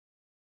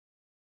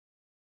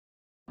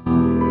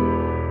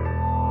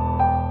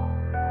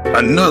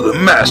Another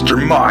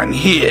mastermind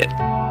hit.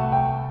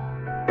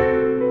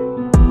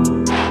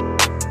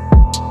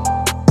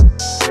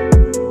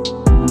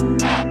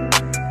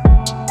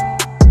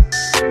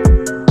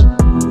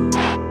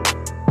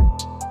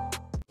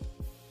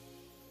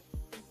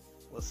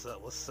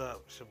 What's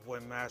up? It's your boy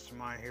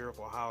Mastermind here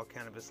for Ohio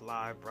Cannabis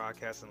Live,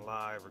 broadcasting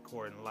live,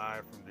 recording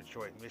live from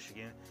Detroit,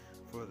 Michigan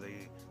for the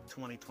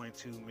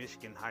 2022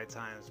 Michigan High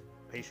Times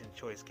Patient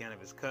Choice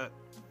Cannabis Cut,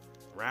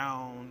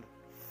 round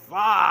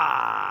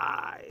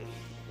 5.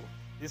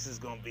 This is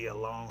going to be a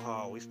long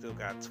haul. We still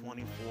got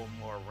 24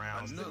 more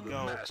rounds to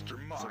go.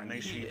 So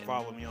make sure you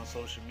follow me on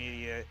social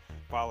media,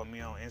 follow me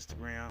on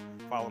Instagram,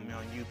 follow me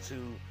on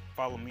YouTube,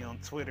 follow me on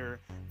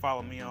Twitter,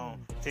 follow me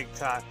on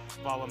TikTok,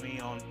 follow me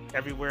on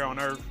everywhere on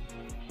earth.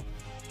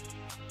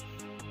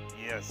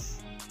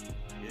 Yes,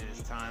 it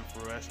is time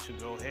for us to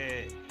go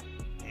ahead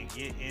and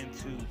get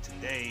into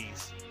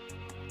today's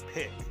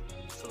pick.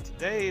 So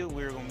today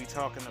we're going to be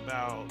talking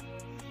about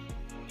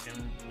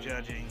and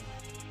judging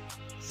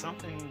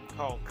something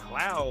called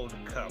cloud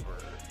cover.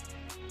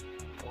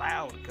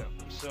 Cloud cover.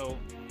 So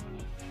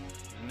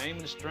the name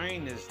of the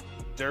strain is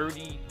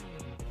Dirty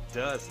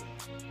Dozen.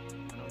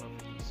 I don't know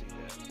if you can see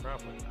that.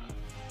 Probably not.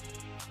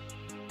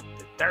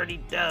 The Dirty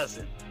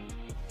Dozen.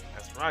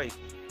 That's right.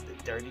 The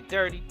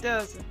Dirty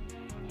Dozen.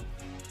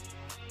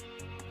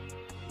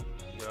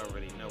 You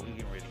already know we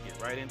getting ready to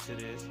get right into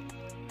this.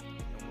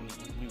 And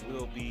we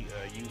will be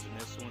using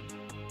this one.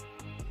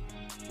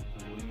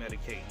 We will be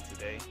medicating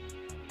today.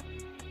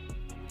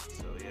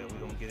 So yeah, we're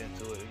gonna get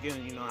into it.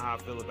 Again, you know how I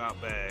feel about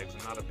bags.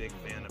 I'm not a big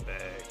fan of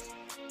bags.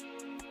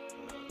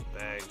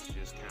 Bags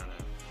just kind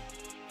of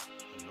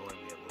annoy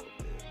me a little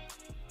bit.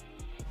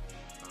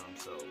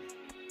 So,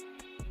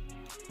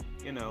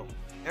 you know,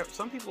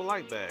 some people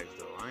like bags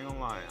though. I ain't gonna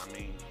lie. I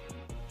mean,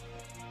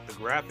 the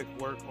graphic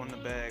work on the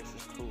bags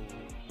is cool,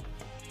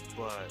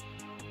 but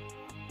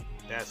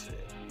that's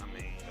it. I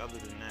mean, other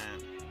than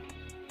that,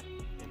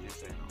 it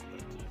just ain't all that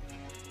to me.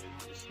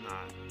 It's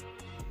not.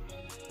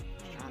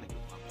 I'm trying to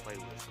get my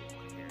playlist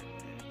going here,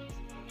 man.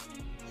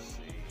 Let's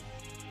see.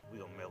 We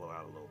gonna mellow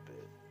out a little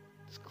bit.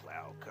 This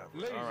cloud cover.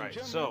 Ladies all right,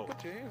 and so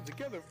put your hands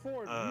together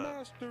for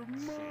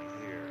Mastermind.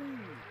 see here.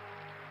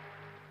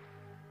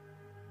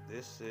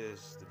 This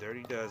is the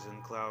Dirty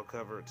Dozen cloud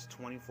cover. It's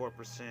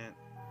 24%.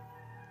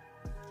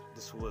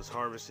 This was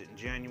harvested in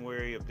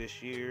January of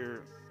this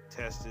year,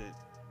 tested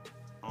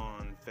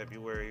on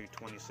February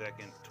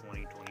 22nd,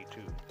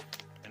 2022.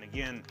 And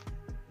again,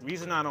 the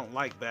reason I don't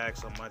like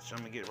bags so much, I'm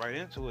gonna get right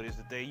into it, is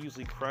that they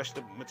usually crush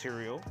the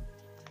material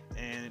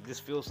and it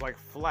just feels like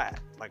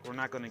flat, like we're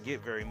not gonna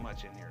get very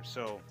much in here.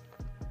 So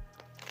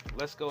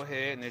let's go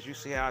ahead, and as you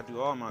see how I do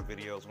all my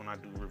videos when I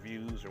do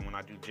reviews or when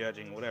I do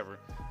judging, whatever,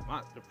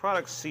 the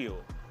product's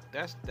sealed.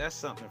 That's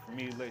something for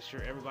me to make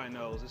sure everybody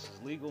knows this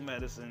is legal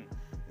medicine.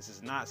 This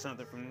is not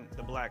something from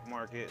the black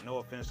market. No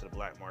offense to the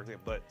black market,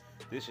 but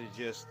this is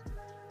just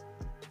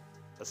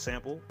a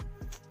sample,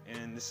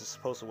 and this is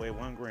supposed to weigh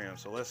 1 gram.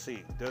 So let's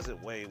see, does it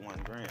weigh 1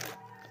 gram?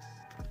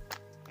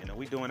 You know,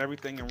 we doing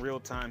everything in real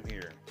time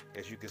here.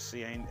 As you can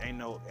see, ain't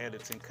no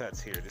edits and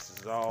cuts here. This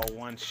is all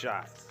one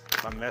shot.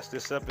 If I mess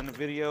this up in the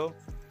video,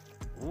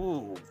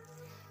 ooh,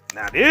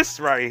 now this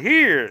right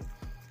here,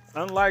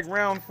 unlike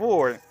round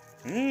 4,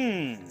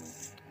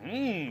 let's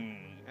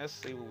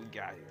see what we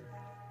got here.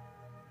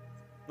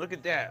 Look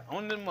at that,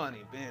 on the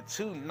money, man.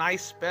 2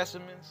 nice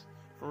specimens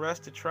for us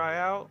to try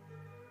out.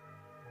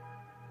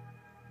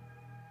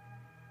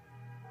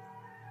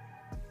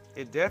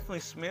 It definitely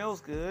smells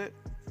good.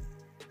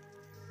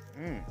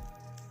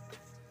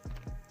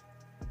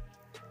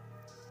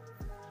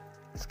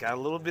 It's got a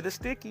little bit of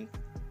sticky.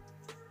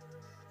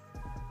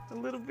 A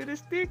little bit of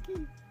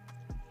sticky.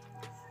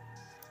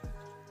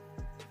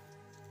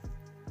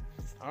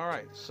 All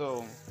right,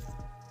 so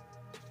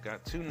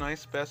got 2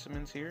 nice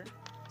specimens here,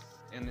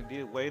 and it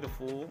did weigh the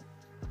full.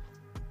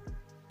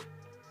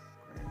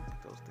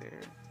 Put those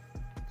there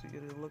so you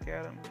get a look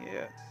at them.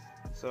 Yeah.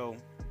 So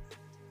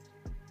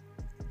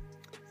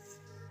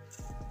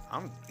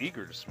I'm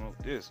eager to smoke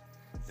this.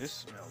 This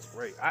smells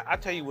great. I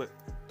tell you what,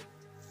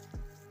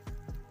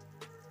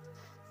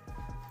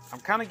 I'm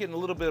kind of getting a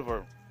little bit of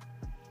a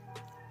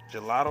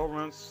gelato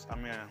runs. I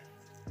mean,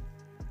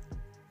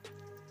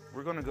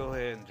 we're gonna go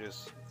ahead and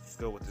just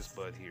go with this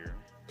bud here.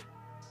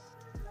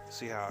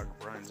 See how it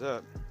grinds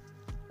up.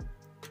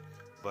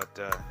 But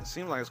it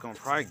seems like it's gonna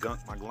probably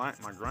gunk my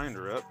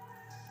grinder up.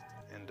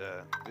 And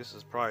this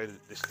is probably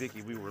the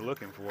sticky we were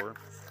looking for.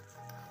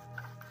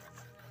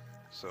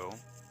 So,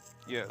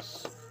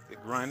 yes,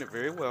 it grinded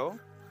very well.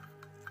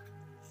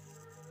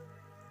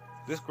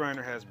 This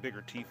grinder has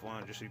bigger teeth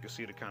on it, just so you can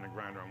see the kind of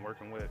grinder I'm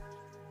working with.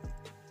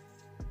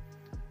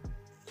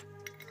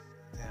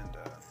 And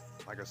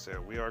like I said,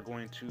 we are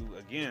going to,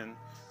 again,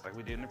 like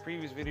we did in the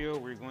previous video,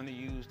 we're going to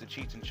use the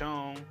Cheech and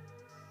Chong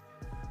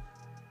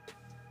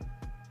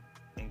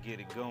and get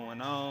it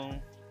going on.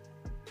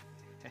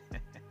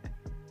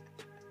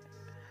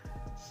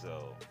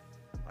 So,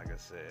 like I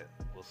said,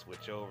 we'll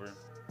switch over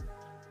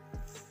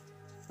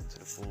to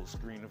the full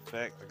screen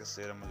effect. Like I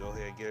said, I'm gonna go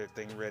ahead and get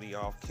everything ready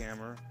off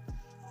camera.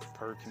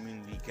 Per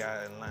community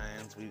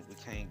guidelines, we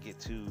can't get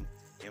too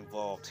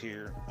involved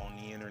here on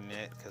the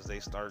internet because they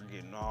start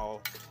getting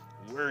all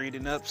worried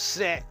and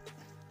upset.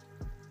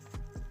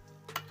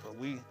 But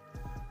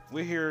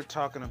we're here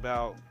talking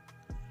about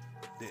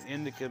the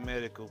Indica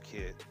Medical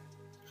Kit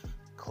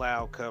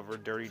Cloud Cover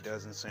Dirty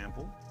Dozen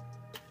sample.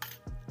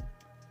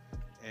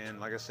 And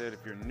like I said, if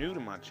you're new to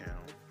my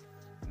channel,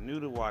 new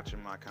to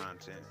watching my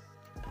content,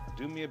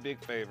 do me a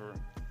big favor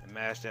and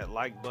mash that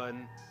like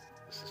button,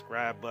 the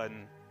subscribe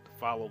button, the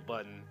follow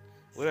button,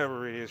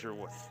 whatever it is you're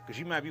watching. Because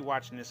you might be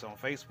watching this on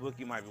Facebook,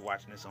 you might be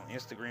watching this on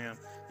Instagram,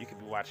 you could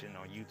be watching it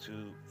on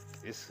YouTube.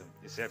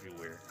 It's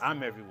everywhere.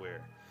 I'm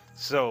everywhere.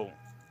 So,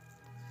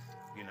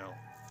 you know,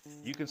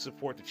 you can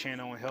support the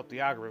channel and help the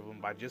algorithm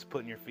by just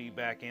putting your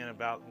feedback in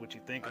about what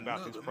you think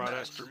about these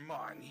products.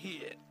 Mastermind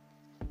hit.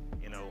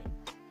 You know,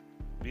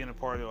 being a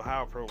part of the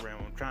Ohio program,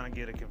 I'm trying to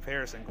get a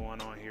comparison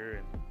going on here,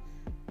 and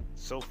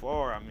so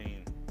far, I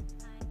mean,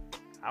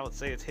 I would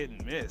say it's hit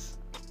and miss.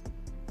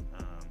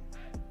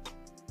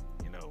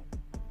 You know,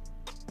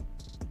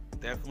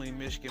 definitely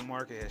Michigan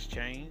market has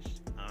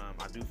changed.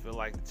 I do feel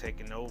like it's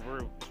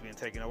being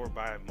taken over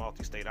by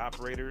multi-state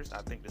operators.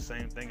 I think the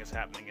same thing is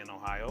happening in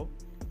Ohio.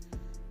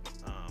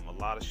 A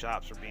lot of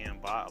shops are being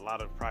bought. A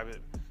lot of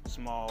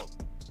small,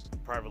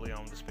 privately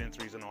owned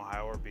dispensaries in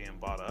Ohio are being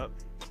bought up.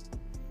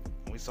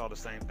 We saw the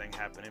same thing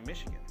happen in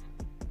Michigan.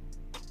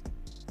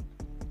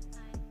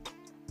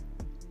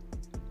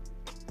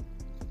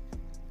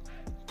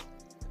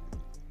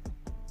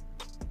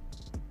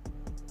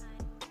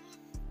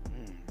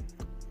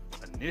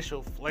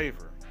 Initial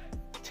flavor,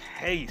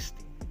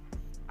 tasty.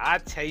 I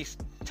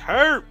taste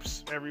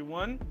terps,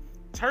 everyone.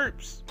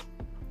 Terps.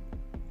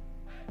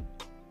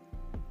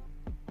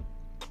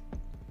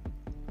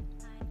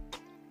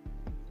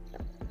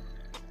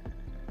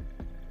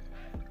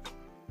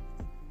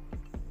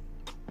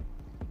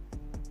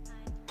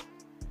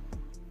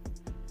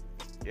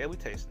 Yeah, we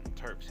tasting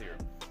terps here.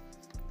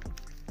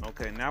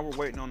 Okay, now we're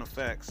waiting on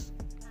effects.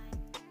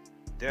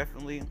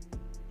 Definitely,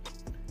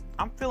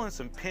 I'm feeling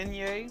some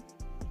Pinier.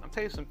 I'm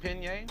tasting some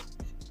Pinier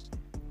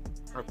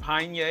or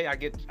Pinier. I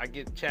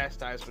get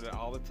chastised for that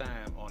all the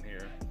time on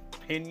here.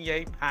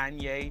 Pinier,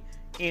 Pinier.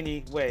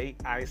 Any way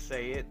I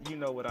say it, you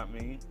know what I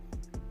mean.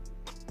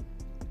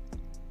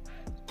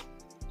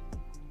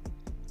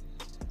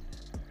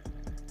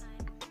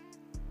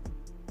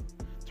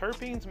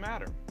 Terpenes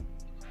matter.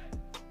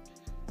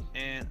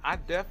 And I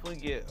definitely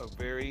get a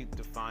very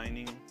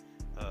defining,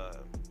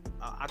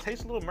 I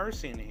taste a little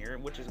mercy in here,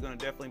 which is going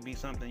to definitely be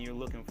something you're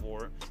looking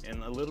for,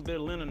 and a little bit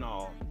of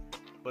linalool.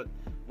 But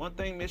one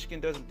thing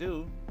Michigan doesn't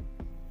do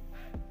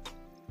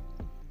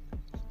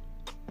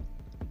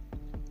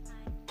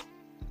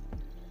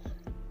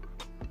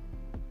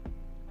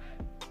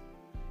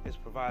is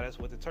provide us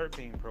with the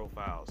terpene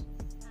profiles.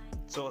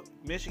 So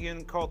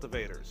Michigan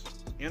cultivators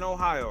in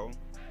Ohio,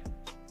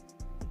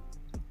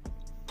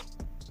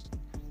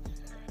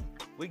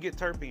 we get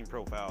terpene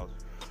profiles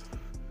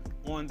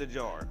on the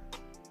jar.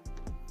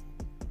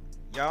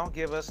 Y'all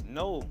give us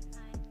no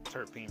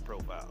terpene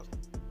profiles.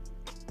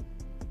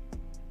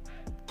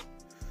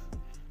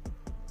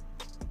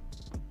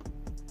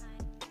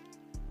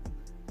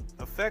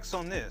 Effects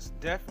on this,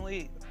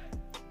 definitely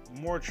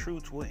more true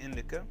to an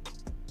indica.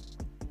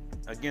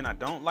 Again, I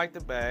don't like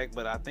the bag,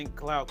 but I think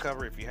cloud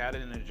cover, if you had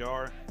it in a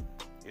jar,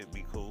 it'd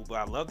be cool. But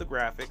I love the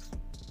graphics.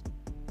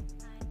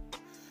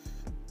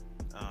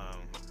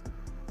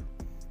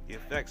 The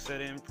effects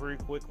set in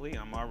pretty quickly.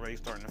 I'm already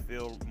starting to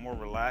feel more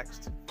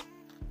relaxed.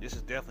 This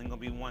is definitely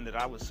going to be one that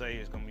I would say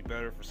is going to be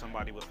better for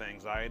somebody with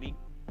anxiety.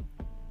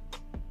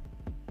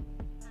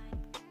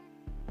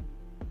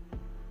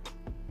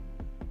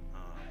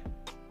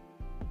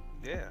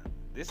 Yeah,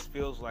 this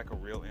feels like a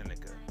real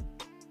indica.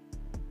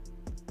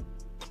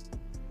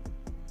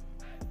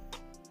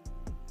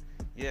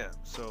 Yeah,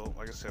 so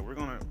like I said, we're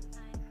going to,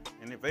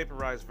 and it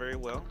vaporized very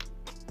well.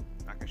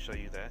 I can show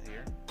you that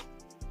here.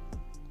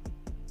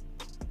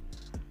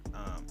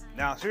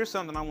 Now, here's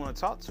something I want to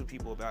talk to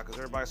people about, because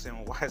everybody's saying,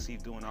 well, why is he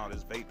doing all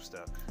this vape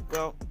stuff?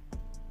 Well,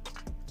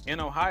 in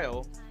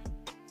Ohio,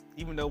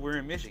 even though we're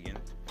in Michigan,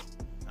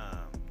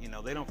 you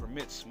know, they don't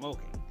permit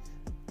smoking.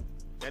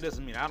 That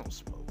doesn't mean I don't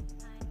smoke.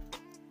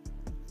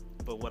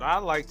 But what I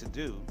like to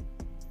do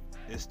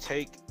is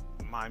take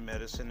my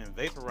medicine and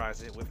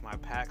vaporize it with my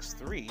PAX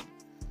 3,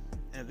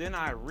 and then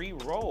I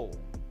re-roll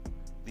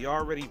the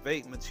already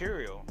vape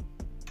material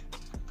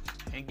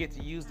and get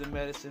to use the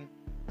medicine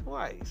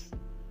twice.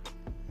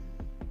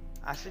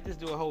 I should just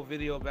do a whole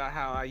video about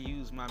how I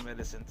use my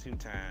medicine 2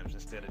 times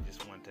instead of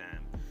just 1 time.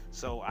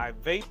 So I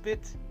vape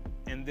it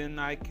and then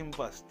I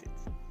combust it.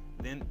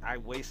 Then I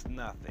waste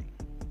nothing.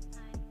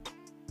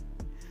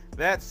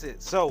 That's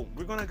it. So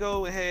we're gonna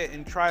go ahead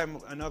and try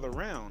another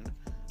round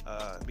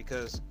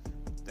because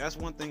that's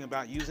one thing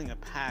about using a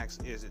PAX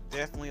is it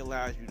definitely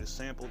allows you to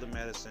sample the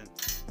medicine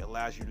It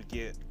allows you to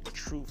get the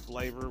true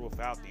flavor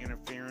without the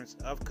interference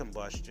of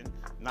combustion.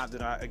 Not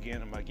that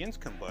I'm against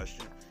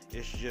combustion.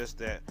 It's just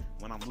that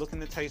when I'm looking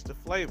to taste the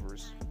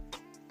flavors,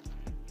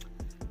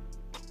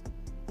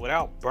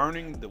 without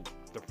burning the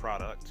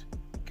product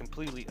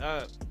completely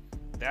up,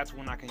 that's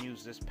when I can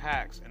use this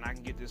PAX, and I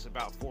can get this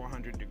about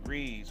 400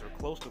 degrees or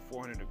close to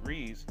 400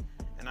 degrees,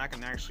 and I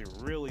can actually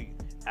really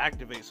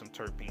activate some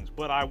terpenes.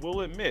 But I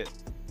will admit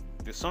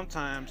that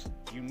sometimes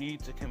you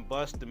need to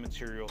combust the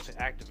material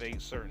to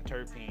activate certain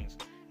terpenes,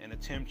 and the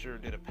temperature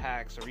that a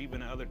PAX or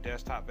even another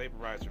desktop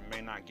vaporizer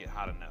may not get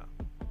hot enough.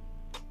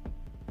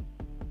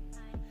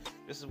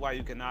 This is why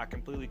you cannot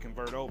completely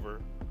convert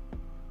over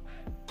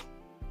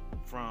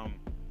from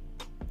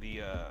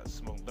the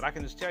smoke. But I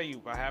can just tell you,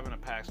 by having a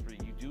PAX,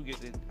 you do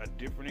get a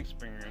different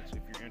experience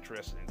if you're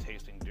interested in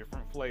tasting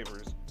different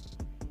flavors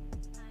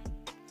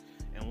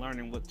and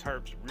learning what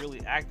terps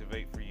really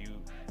activate for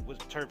you, what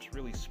terps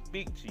really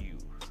speak to you.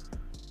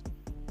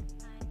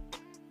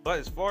 But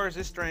as far as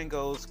this strain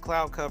goes,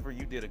 Cloud Cover,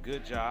 you did a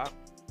good job.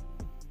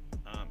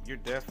 You're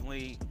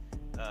definitely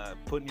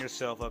putting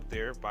yourself up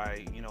there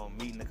by, you know,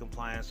 meeting the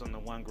compliance on the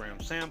 1 gram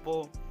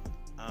sample.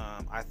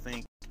 I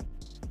think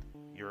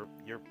your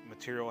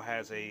material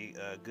has a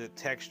good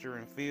texture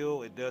and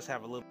feel. It does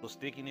have a little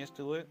stickiness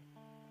to it,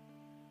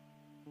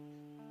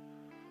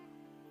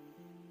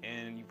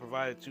 and you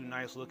provided 2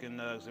 nice looking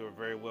nugs that were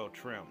very well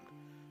trimmed.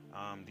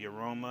 The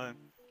aroma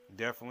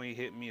definitely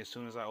hit me as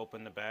soon as I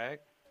opened the bag.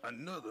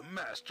 Another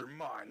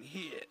mastermind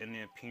hit. And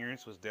the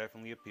appearance was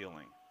definitely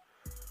appealing.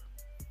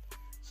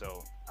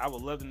 So I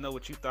would love to know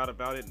what you thought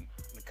about it in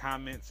the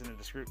comments, in the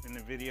description, in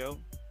the video.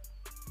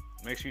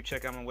 Make sure you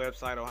check out my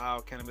website,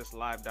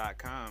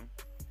 OhioCannabisLive.com.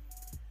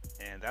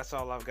 And that's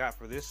all I've got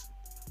for this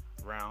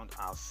round.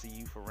 I'll see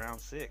you for round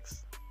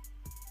 6.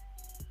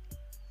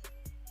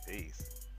 Peace.